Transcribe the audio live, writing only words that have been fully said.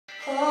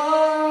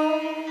Oh,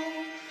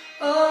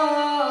 oh,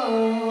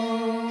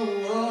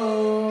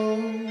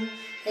 oh,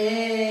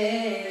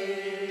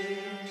 hey.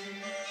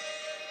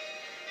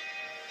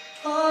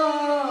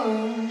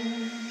 Oh,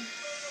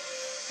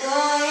 boy,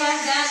 I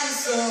got you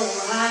so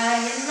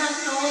high, and I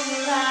know you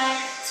like,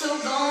 so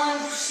go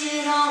and push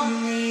it on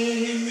me.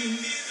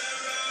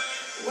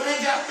 Wanna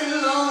drop it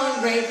low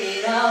and break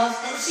it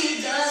off, and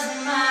she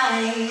doesn't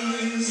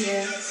mind,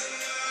 yeah.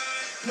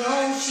 No,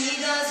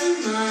 she doesn't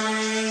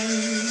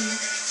mind.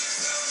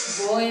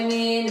 Boy, I'm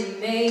in a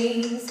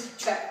maze,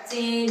 trapped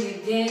in your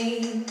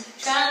game,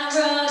 trying to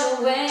run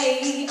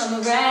away. I'm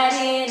a rat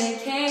in a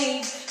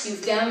cage.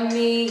 You've got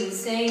me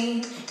insane.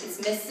 It's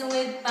messing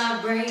with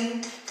my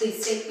brain. Please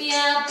take me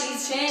out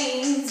these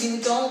chains. You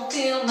don't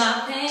feel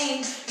my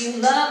pain.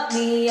 You love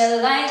me,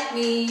 you like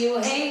me, you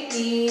hate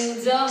me,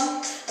 you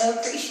don't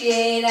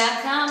appreciate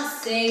our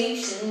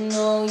conversation.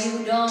 No,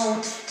 you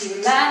don't.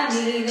 You lie to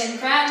me, then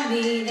cry to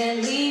me,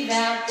 then leave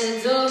out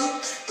the door,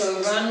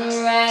 but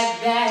run right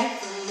back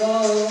for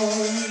more.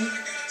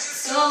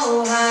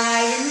 So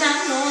high, and I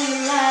know you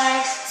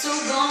like, so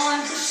go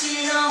and push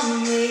it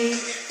on me.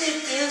 It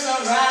feels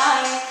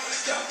alright.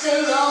 Drop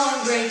it low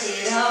and break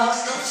it off.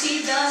 No,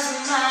 she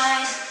doesn't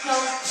mind. No,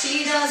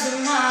 she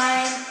doesn't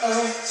mind.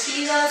 Oh,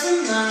 she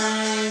doesn't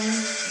mind.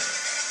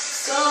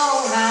 So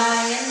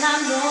high, and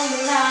I know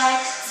you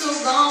like, so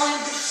go and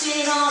push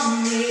it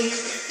on me.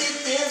 It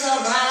feels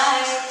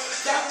alright.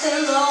 Drop it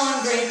low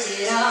and break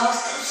it off.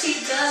 No,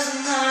 she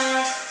doesn't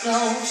mind.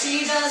 No,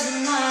 she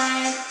doesn't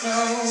mind. No.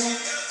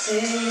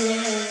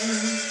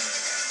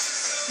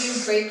 You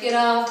break it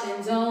off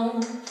and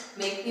don't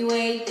make me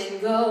wait, then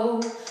go.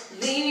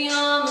 Leave me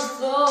on the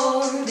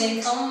floor,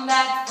 then come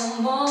back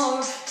for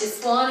more.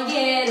 Just wanna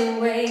get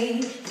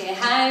away, get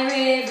higher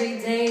every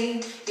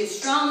day. You're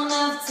strong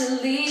enough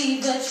to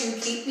leave, but you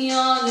keep me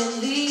on your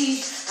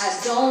leash. I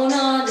don't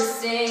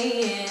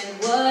understand,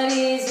 what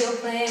is your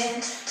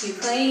plan? You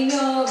claim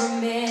you're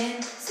a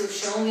man, so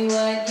show me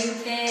what you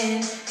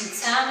can. You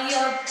tie me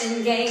up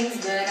in games,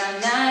 but I'm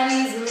not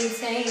easily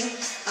tamed.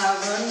 I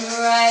run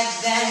right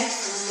back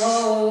for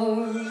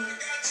more.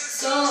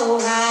 So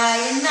high,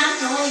 and I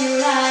know you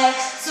like,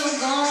 so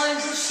go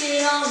and push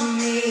it on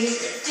me.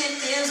 If it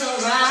feels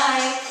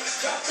alright,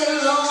 drop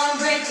it low and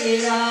break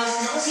it off.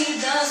 No, he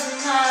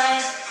doesn't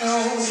mind.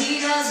 No,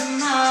 he doesn't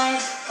mind.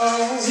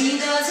 Oh, he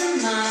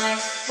doesn't mind.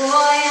 Boy,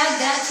 I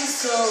got you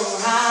so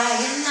high,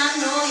 and I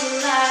know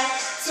you like,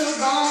 so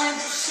go and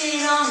push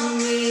it on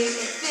me.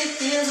 If it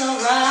feels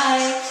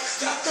alright,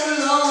 drop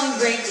it low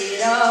and break it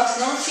off.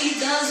 No, she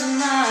doesn't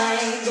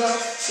mind. Oh,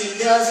 she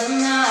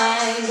doesn't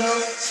mind. Oh,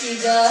 she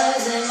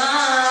doesn't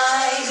mind.